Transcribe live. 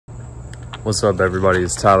What's up, everybody?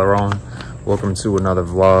 It's Tyler on. Welcome to another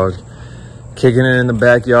vlog. Kicking it in the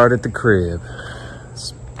backyard at the crib.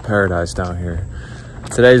 It's paradise down here.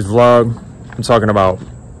 Today's vlog, I'm talking about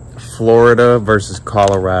Florida versus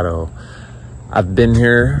Colorado. I've been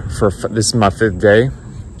here for, this is my 5th day,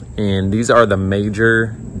 and these are the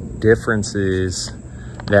major differences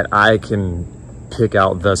that I can pick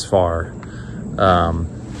out thus far.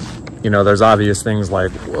 You know, there's obvious things like,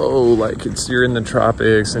 whoa, like you're in the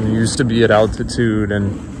tropics and you used to be at altitude,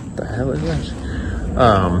 and the hell is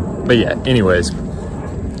that? But yeah, anyways,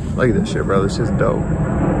 look at this shit, bro. This is dope.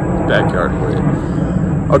 Backyard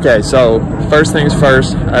lit. Okay, so first things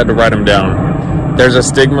first, I had to write them down. There's a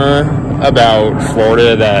stigma about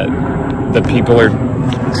Florida that the people are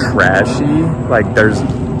trashy. Like, there's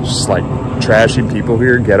just like trashy people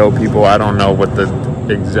here, ghetto people. I don't know what the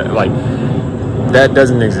exact, like, that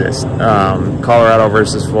doesn't exist. Colorado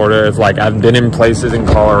versus Florida, it's like I've been in places in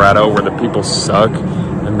Colorado where the people suck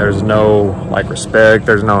and there's no like respect,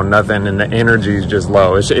 there's no nothing, and the energy is just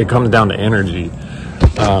low. It comes down to energy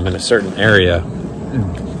in a certain area.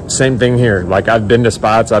 Same thing here. Like, I've been to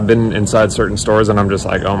spots, I've been inside certain stores, and I'm just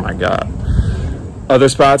like, oh my god. Other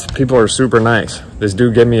spots, people are super nice. This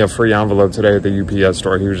dude gave me a free envelope today at the UPS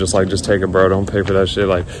store. He was just like, just take it, bro, don't pay for that shit.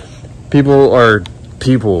 Like, people are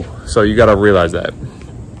people, so you got to realize that.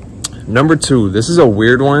 Number 2, this is a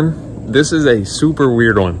weird one. This is a super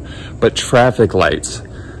weird one, but traffic lights.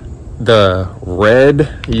 The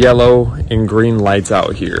red, yellow, and green lights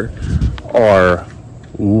out here are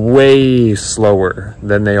way slower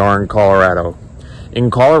than they are in Colorado. In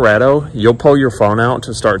Colorado, you'll pull your phone out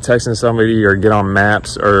to start texting somebody or get on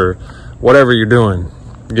maps or whatever you're doing.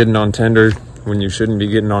 Getting on Tinder when you shouldn't be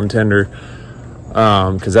getting on Tinder.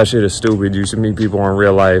 Because that shit is stupid. You should meet people in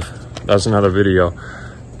real life. That's another video.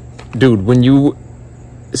 Dude, when you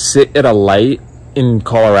sit at a light in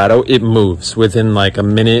Colorado, it moves within like a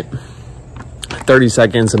minute, 30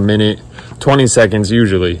 seconds, a minute, 20 seconds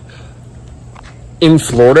usually. In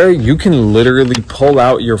Florida, you can literally pull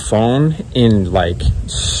out your phone and like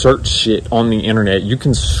search shit on the internet. You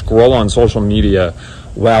can scroll on social media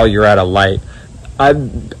while you're at a light.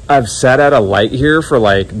 I've sat at a light here for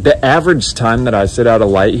like, the average time that I sit at a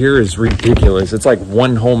light here is ridiculous. It's like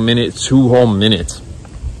 1 whole minute, 2 whole minutes.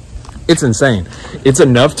 It's insane. It's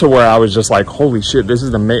enough to where I was just like, holy shit, this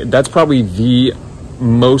is that's probably the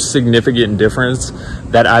most significant difference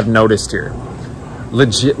that I've noticed here.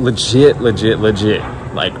 Legit.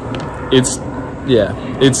 Like, it's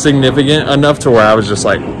significant enough to where I was just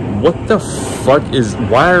like, what the fuck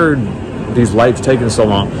why are these lights taking so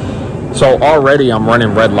long? So already I'm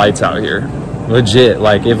running red lights out here. Legit.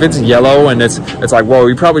 Like, if it's yellow and it's like, whoa,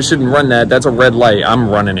 you probably shouldn't run that. That's a red light. I'm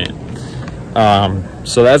running it.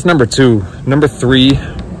 So that's number 2. Number 3,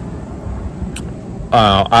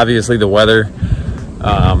 obviously the weather.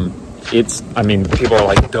 I mean, people are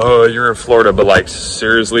like, duh, you're in Florida, but like,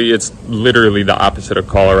 seriously, it's literally the opposite of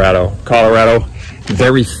Colorado. Colorado,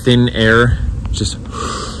 very thin air, just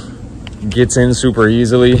gets in super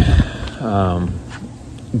easily.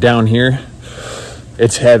 Down here,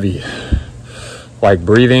 it's heavy. Like,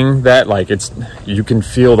 breathing that, like, you can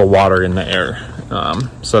feel the water in the air.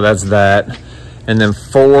 So that's that. And then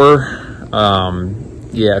 4,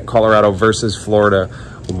 yeah, Colorado versus Florida,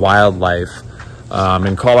 wildlife.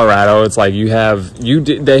 In Colorado, it's like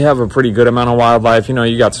they have a pretty good amount of wildlife. You know,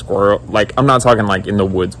 you got squirrel. Like, I'm not talking like in the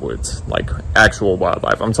woods, like actual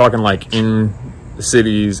wildlife. I'm talking like in the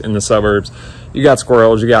cities, in the suburbs. You got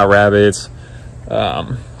squirrels, you got rabbits.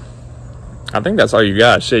 I think that's all you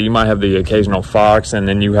got. Shit, you might have the occasional fox, and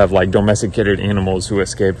then you have like domesticated animals who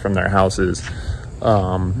escape from their houses.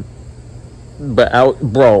 But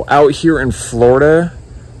out here in Florida,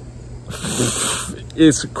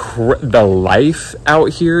 the life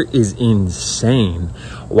out here is insane.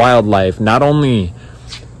 Wildlife, not only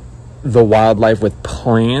the wildlife with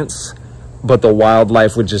plants, but the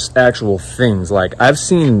wildlife with just actual things. Like, I've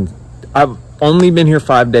only been here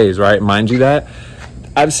 5 days, right? Mind you that.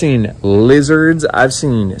 I've seen lizards, I've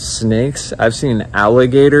seen snakes, I've seen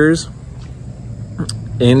alligators,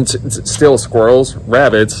 and still squirrels,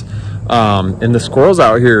 rabbits. And the squirrels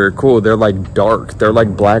out here are cool. They're like dark. They're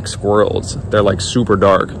like black squirrels. They're like super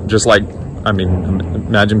dark. Just like, I mean,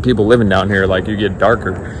 imagine people living down here, like, you get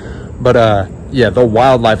darker. But yeah, the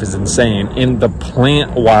wildlife is insane. And the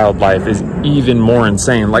plant wildlife is even more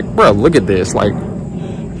insane. Like, bro, look at this. Like,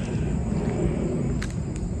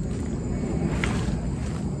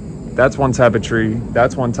 that's one type of tree.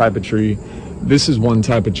 That's one type of tree. This is one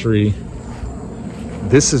type of tree.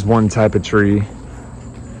 This is one type of tree.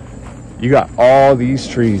 You got all these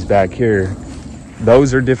trees back here.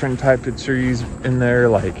 Those are different types of trees in there.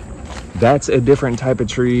 Like, That's a different type of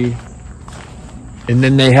tree. And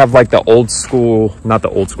then they have like the old school, not the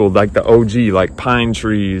old school, like the OG, like pine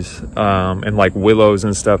trees, and like willows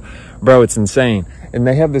and stuff. Bro, it's insane. And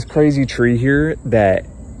they have this crazy tree here that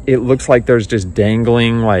it looks like there's just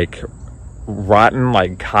dangling like rotten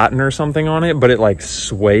like cotton or something on it, but it like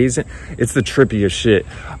sways. It's the trippiest shit.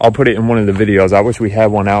 I'll put it in one of the videos. I wish we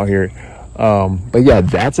had one out here. But yeah,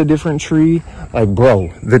 that's a different tree. Like,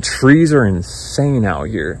 bro, the trees are insane out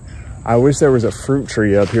here. I wish there was a fruit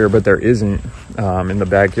tree up here, but there isn't, in the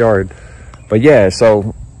backyard. But yeah,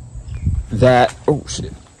 so that, oh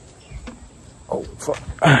shit. Oh fuck.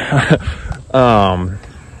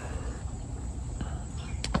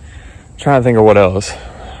 Trying to think of what else.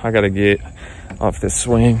 I gotta get off this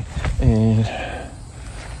swing and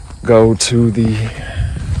go to the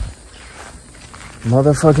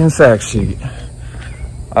motherfucking fact sheet.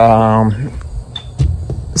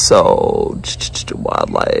 So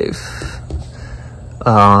wildlife.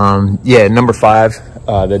 Yeah, number 5.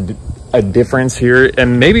 A difference here,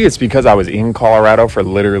 and maybe it's because I was in Colorado for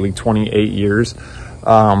literally 28 years.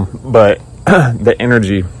 But the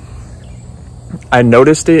energy, I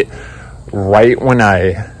noticed it right when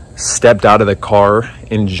I stepped out of the car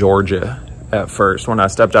in Georgia. At first, when I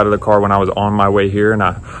stepped out of the car when I was on my way here, and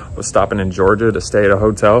I was stopping in Georgia to stay at a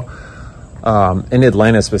hotel. In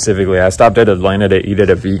Atlanta specifically, I stopped at Atlanta to eat at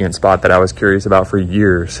a vegan spot that I was curious about for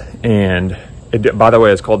years. And it, by the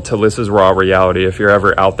way, it's called Talissa's Raw Reality. If you're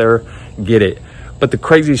ever out there, get it. But the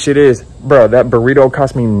crazy shit is, bro, that burrito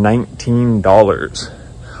cost me $19.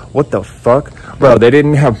 What the fuck? Bro, they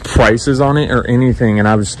didn't have prices on it or anything. And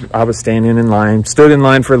I was standing in line, stood in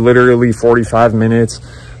line for literally 45 minutes.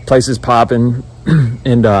 Place is popping.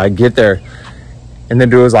 And I get there. And the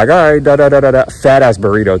dude was like, all right, fat ass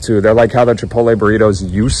burrito too. They're like how the Chipotle burritos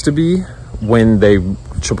used to be when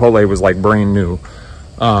Chipotle was like brand new.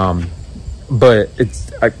 But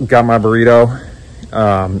I got my burrito,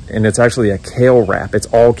 and it's actually a kale wrap. It's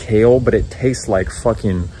all kale, but it tastes like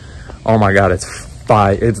fucking, oh my God, it's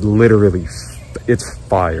fire. It's literally, it's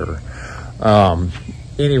fire.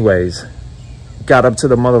 Anyways, got up to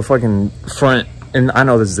the motherfucking front, and I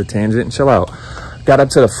know this is a tangent, chill out. Got up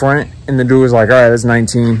to the front, and the dude was like, all right, that's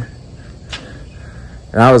 19.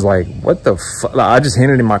 And I was like, what the fuck? I just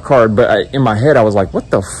handed him my card, but in my head, I was like,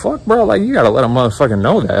 what the fuck, bro? Like, you gotta let a motherfucker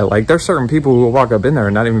know that. Like, there's certain people who will walk up in there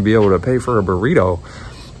and not even be able to pay for a burrito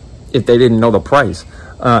if they didn't know the price.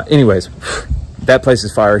 Anyways, that place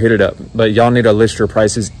is fire, hit it up. But y'all need to list your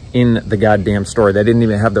prices in the goddamn store. They didn't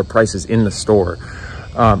even have their prices in the store.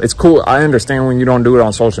 It's cool. I understand when you don't do it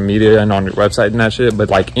on social media and on your website and that shit, but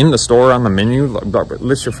like in the store on the menu,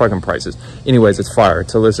 list your fucking prices. Anyways, it's fire.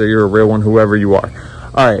 Talissa, you're a real one, whoever you are.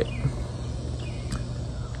 All right.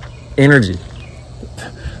 Energy.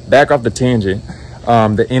 Back off the tangent.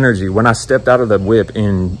 The energy. When I stepped out of the whip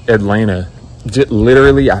in Atlanta,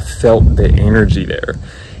 literally I felt the energy there.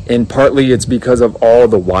 And partly it's because of all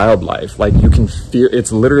the wildlife. Like, you can feel,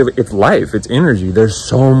 it's literally, it's life, it's energy. There's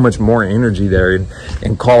so much more energy there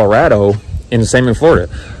in Colorado, and the same in Florida.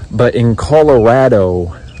 But in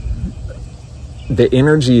Colorado, the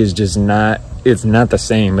energy is just not, it's not the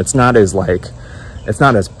same. It's not as like, it's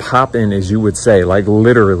not as poppin' as you would say, like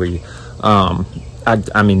literally.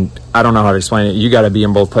 I mean, I don't know how to explain it. You got to be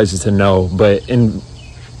in both places to know. But in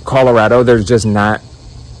Colorado, there's just not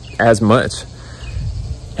as much.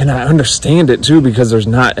 And I understand it too, because there's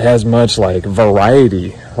not as much like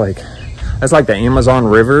variety. Like, that's like the Amazon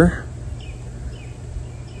River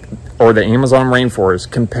or the Amazon rainforest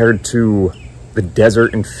compared to the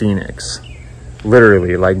desert in Phoenix.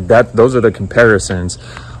 Literally, like that, those are the comparisons.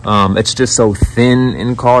 It's just so thin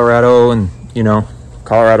in Colorado, and you know,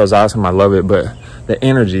 Colorado's awesome, I love it, but the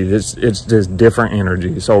energy, it's just different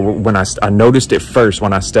energy. So when I noticed it first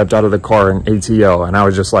when I stepped out of the car in ATL, and I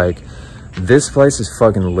was just like, this place is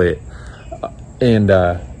fucking lit. And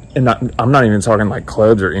I'm not even talking like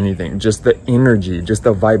clubs or anything, just the energy, just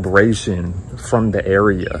the vibration from the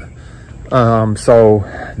area. So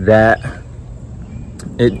that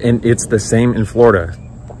it's the same in Florida.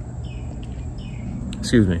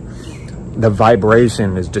 Excuse me. The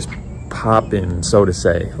vibration is just popping, so to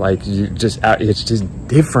say. Like, you just, it's just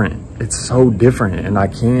different. It's so different, and I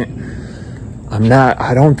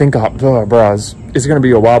don't think bro, it's gonna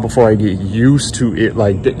be a while before I get used to it.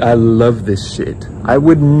 Like, I love this shit. I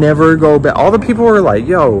would never go back. All the people were like,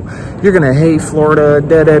 yo, you're gonna hate Florida,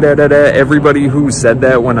 da da da da da. Everybody who said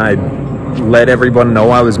that when I let everyone know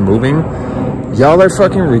I was moving, y'all are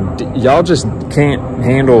fucking y'all just can't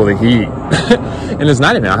handle the heat. And it's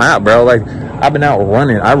not even hot, bro. Like, I've been out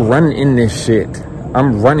running. I run in this shit.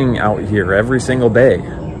 I'm running out here every single day.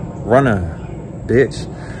 Run a bitch.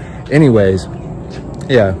 Anyways,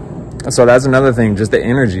 yeah. So that's another thing, just the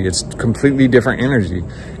energy. It's completely different energy.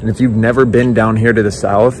 And if you've never been down here to the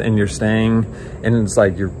south and you're staying and it's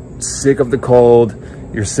like you're sick of the cold,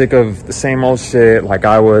 you're sick of the same old shit like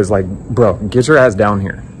I was, like, bro, get your ass down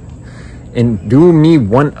here and do me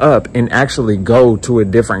one up and actually go to a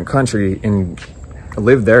different country and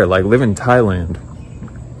live there. Like, live in Thailand,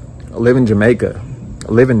 live in Jamaica,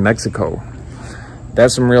 live in Mexico.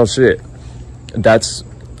 That's some real shit. That's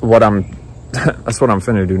what I'm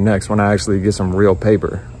finna do next when I actually get some real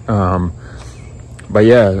paper. But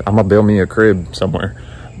yeah, I'm gonna build me a crib somewhere.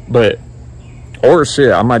 Or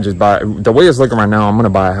shit, I might just buy, the way it's looking right now, I'm gonna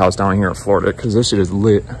buy a house down here in Florida because this shit is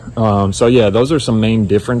lit. So yeah, those are some main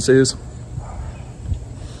differences.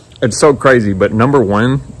 It's so crazy, but number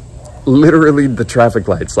one, literally the traffic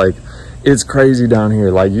lights. Like, it's crazy down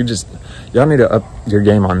here. Like, y'all need to up your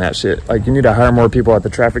game on that shit. Like, you need to hire more people at the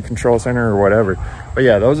traffic control center or whatever. But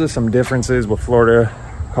yeah, those are some differences with Florida,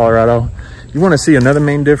 Colorado. You want to see another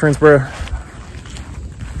main difference, bro? Look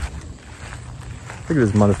at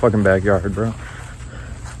this motherfucking backyard, bro.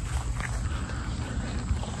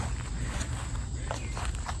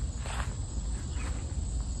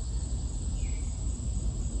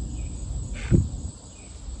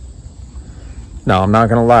 No, I'm not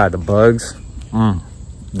gonna lie, the bugs,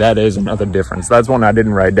 that is another difference. That's one I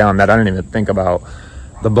didn't write down that I didn't even think about.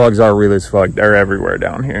 The bugs are real as fuck. They're everywhere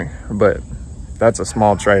down here, but that's a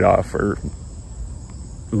small trade-off for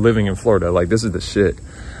living in Florida. Like, this is the shit.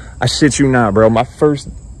 I shit you not, bro. My first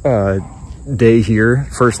day here,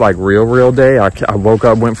 first like real day, I woke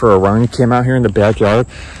up, went for a run, came out here in the backyard.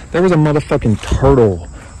 There was a motherfucking turtle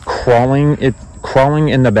crawling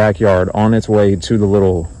in the backyard on its way to the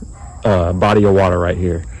little body of water right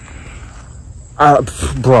here.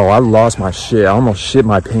 Bro, I lost my shit. I almost shit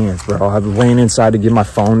my pants, bro. I was laying inside to get my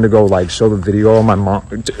phone to go like show the video of my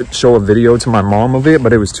mom, show a video to my mom of it,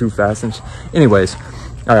 but it was too fast. And anyways,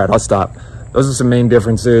 all right, I'll stop. Those are some main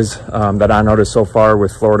differences that I noticed so far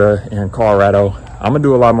with Florida and Colorado. I'm gonna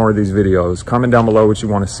do a lot more of these videos. Comment down below what you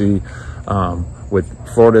want to see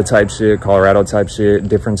with Florida type shit, Colorado type shit,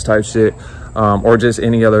 difference type shit, or just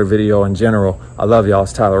any other video in general. I love y'all.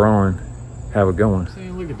 It's Tyler Owen. Have a good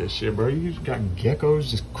one. Look at this shit, bro. You just got geckos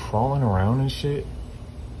just crawling around and shit.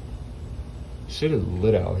 Shit is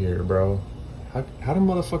lit out here, bro. How do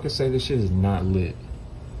motherfuckers say this shit is not lit?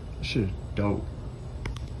 This shit is dope.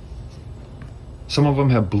 Some of them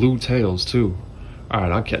have blue tails too. All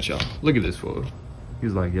right, I'll catch y'all. Look at this fool.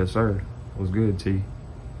 He's like, yes, sir. What's good, T?